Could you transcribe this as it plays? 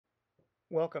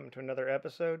Welcome to another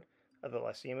episode of the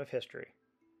Lyceum of History,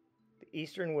 the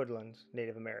Eastern Woodlands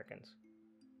Native Americans.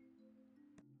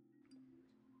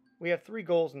 We have three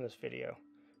goals in this video.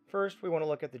 First, we want to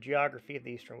look at the geography of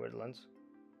the Eastern Woodlands.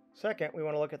 Second, we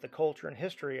want to look at the culture and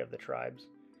history of the tribes.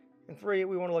 And three,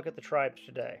 we want to look at the tribes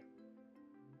today.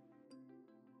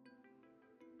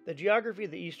 The geography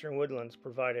of the Eastern Woodlands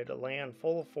provided a land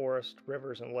full of forests,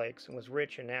 rivers, and lakes and was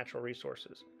rich in natural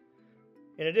resources.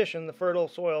 In addition, the fertile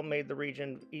soil made the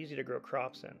region easy to grow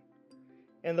crops in.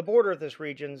 And the border of this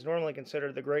region is normally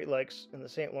considered the Great Lakes and the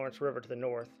St. Lawrence River to the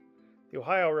north, the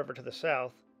Ohio River to the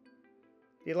south,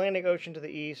 the Atlantic Ocean to the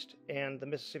east, and the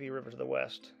Mississippi River to the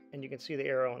west. And you can see the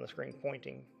arrow on the screen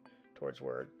pointing towards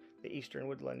where the Eastern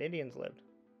Woodland Indians lived.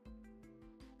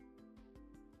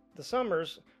 The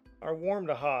summers are warm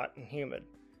to hot and humid.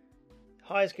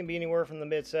 Highs can be anywhere from the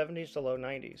mid-70s to low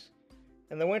 90s,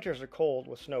 and the winters are cold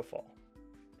with snowfall.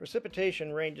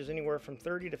 Precipitation ranges anywhere from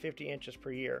 30 to 50 inches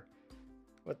per year,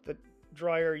 but the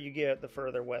drier you get, the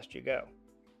further west you go.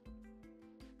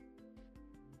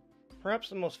 Perhaps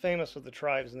the most famous of the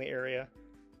tribes in the area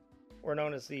were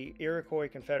known as the Iroquois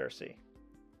Confederacy.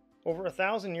 Over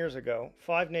 1,000 years ago,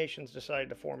 5 nations decided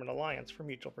to form an alliance for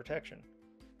mutual protection.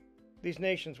 These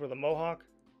nations were the Mohawk,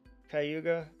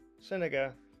 Cayuga,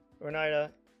 Seneca,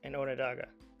 Oneida, and Onondaga,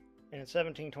 and in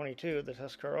 1722 the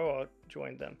Tuscarora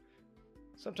joined them.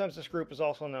 Sometimes this group is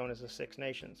also known as the Six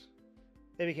Nations.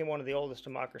 They became one of the oldest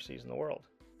democracies in the world.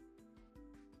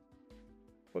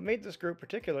 What made this group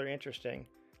particularly interesting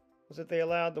was that they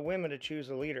allowed the women to choose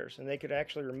the leaders, and they could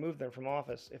actually remove them from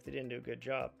office if they didn't do a good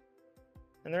job.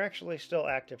 And they're actually still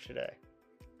active today.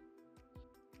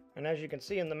 And as you can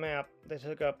see in the map, they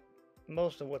took up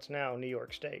most of what's now New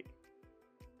York State.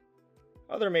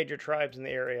 Other major tribes in the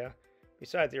area,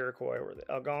 besides the Iroquois, were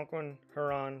the Algonquin,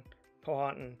 Huron,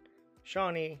 Powhatan,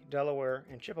 Shawnee, Delaware,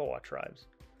 and Chippewa tribes,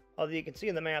 although you can see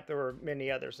in the map there were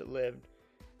many others that lived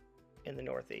in the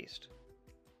Northeast.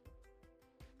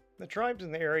 The tribes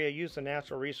in the area used the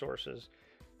natural resources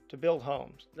to build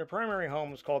homes. Their primary home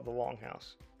was called the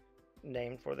Longhouse,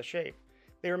 named for the shape.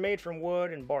 They were made from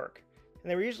wood and bark, and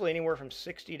they were usually anywhere from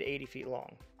 60 to 80 feet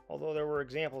long, although there were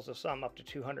examples of some up to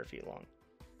 200 feet long.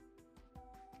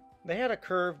 They had a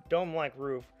curved, dome-like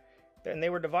roof, and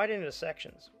they were divided into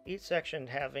sections, each section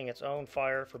having its own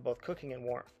fire for both cooking and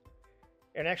warmth.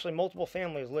 And actually multiple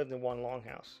families lived in one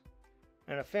longhouse,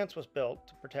 and a fence was built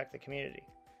to protect the community.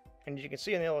 And as you can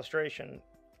see in the illustration,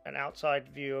 an outside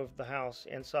view of the house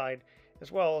inside,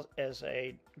 as well as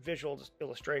a visual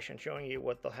illustration showing you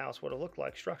what the house would have looked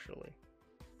like structurally.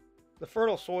 The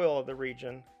fertile soil of the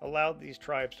region allowed these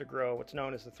tribes to grow what's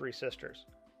known as the Three Sisters: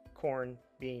 corn,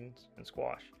 beans, and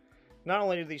squash. Not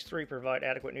only do these three provide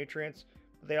adequate nutrients,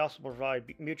 but they also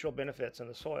provide mutual benefits in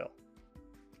the soil.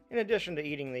 In addition to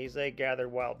eating these, they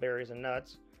gathered wild berries and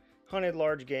nuts, hunted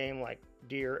large game like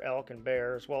deer, elk, and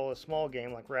bear, as well as small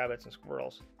game like rabbits and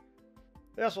squirrels.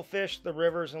 They also fished the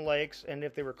rivers and lakes, and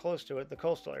if they were close to it, the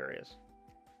coastal areas.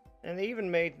 And they even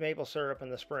made maple syrup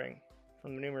in the spring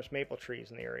from the numerous maple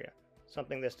trees in the area,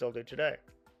 something they still do today.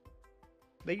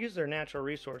 They used their natural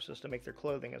resources to make their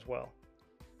clothing as well.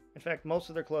 In fact, most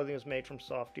of their clothing was made from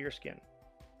soft deerskin.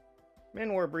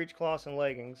 Men wore breechcloths and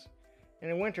leggings,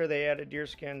 and in winter they added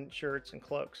deerskin shirts and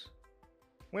cloaks.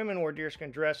 Women wore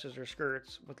deerskin dresses or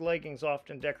skirts, with leggings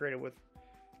often decorated with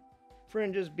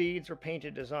fringes, beads, or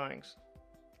painted designs.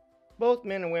 Both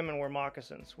men and women wore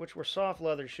moccasins, which were soft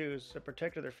leather shoes that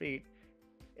protected their feet,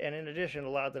 and in addition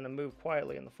allowed them to move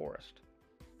quietly in the forest.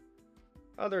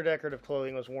 Other decorative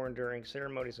clothing was worn during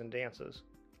ceremonies and dances.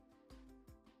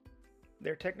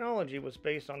 Their technology was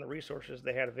based on the resources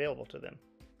they had available to them.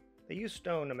 They used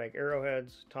stone to make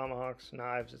arrowheads, tomahawks,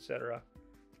 knives, etc.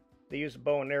 They used a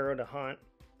bow and arrow to hunt.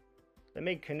 They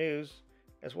made canoes,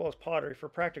 as well as pottery for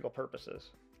practical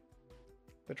purposes.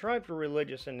 The tribes were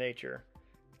religious in nature.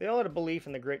 They all had a belief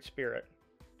in the Great Spirit,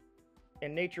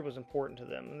 and nature was important to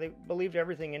them. They believed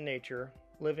everything in nature,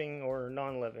 living or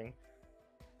non-living,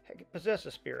 possessed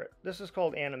a spirit. This is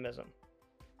called animism.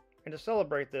 And to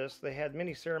celebrate this, they had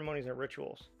many ceremonies and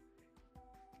rituals.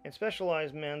 And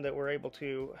specialized men that were able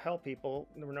to help people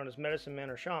were known as medicine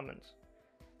men or shamans.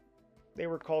 They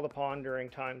were called upon during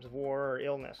times of war or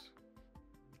illness.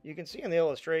 You can see in the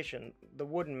illustration, the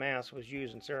wooden mask was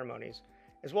used in ceremonies,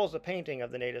 as well as the painting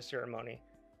of the native ceremony,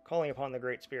 calling upon the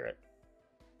Great Spirit.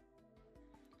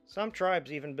 Some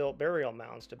tribes even built burial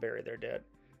mounds to bury their dead,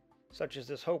 such as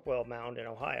this Hopewell Mound in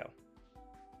Ohio.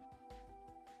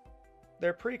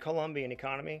 Their pre-Columbian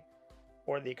economy,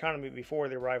 or the economy before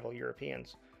the arrival of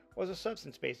Europeans, was a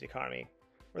substance-based economy,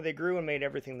 where they grew and made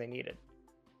everything they needed.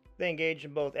 They engaged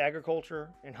in both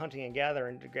agriculture and hunting and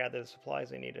gathering to gather the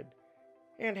supplies they needed,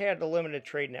 and had a limited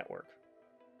trade network.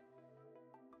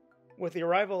 With the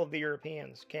arrival of the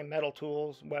Europeans came metal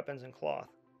tools, weapons, and cloth.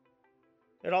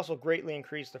 It also greatly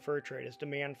increased the fur trade as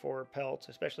demand for pelts,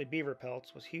 especially beaver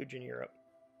pelts, was huge in Europe.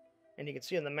 And you can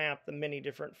see on the map the many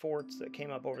different forts that came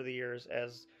up over the years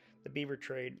as the beaver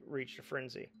trade reached a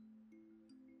frenzy.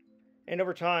 And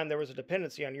over time, there was a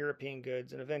dependency on European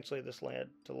goods, and eventually this led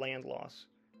to land loss,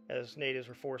 as natives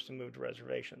were forced to move to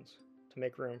reservations to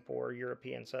make room for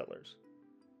European settlers.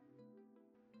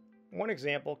 One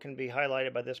example can be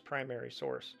highlighted by this primary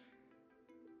source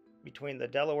between the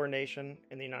Delaware Nation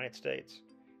and the United States.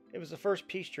 It was the first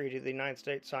peace treaty the United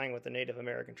States signed with the Native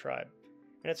American tribe,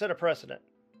 and it set a precedent.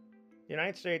 The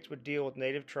United States would deal with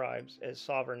native tribes as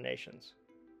sovereign nations.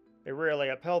 They rarely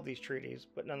upheld these treaties,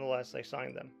 but nonetheless they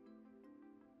signed them.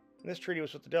 And this treaty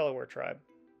was with the Delaware tribe,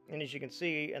 and as you can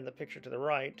see in the picture to the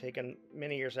right, taken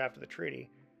many years after the treaty,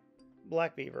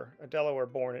 Black Beaver, a Delaware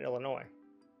born in Illinois.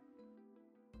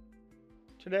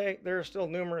 Today, there are still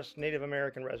numerous Native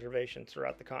American reservations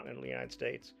throughout the continental United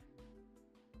States,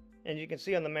 and you can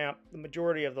see on the map the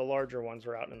majority of the larger ones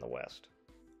are out in the west,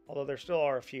 although there still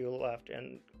are a few left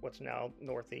in what's now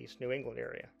northeast New England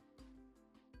area.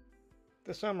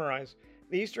 To summarize,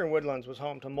 the Eastern Woodlands was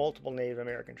home to multiple Native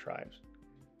American tribes.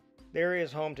 The area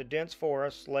is home to dense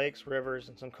forests, lakes, rivers,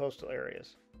 and some coastal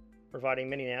areas, providing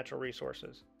many natural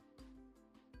resources.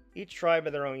 Each tribe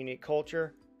had their own unique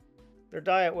culture. Their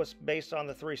diet was based on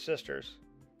the Three Sisters,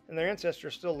 and their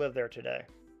ancestors still live there today.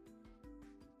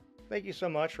 Thank you so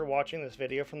much for watching this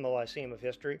video from the Lyceum of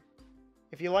History.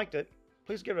 If you liked it,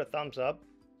 please give it a thumbs up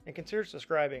and consider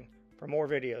subscribing for more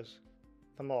videos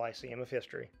from the Lyceum of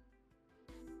History.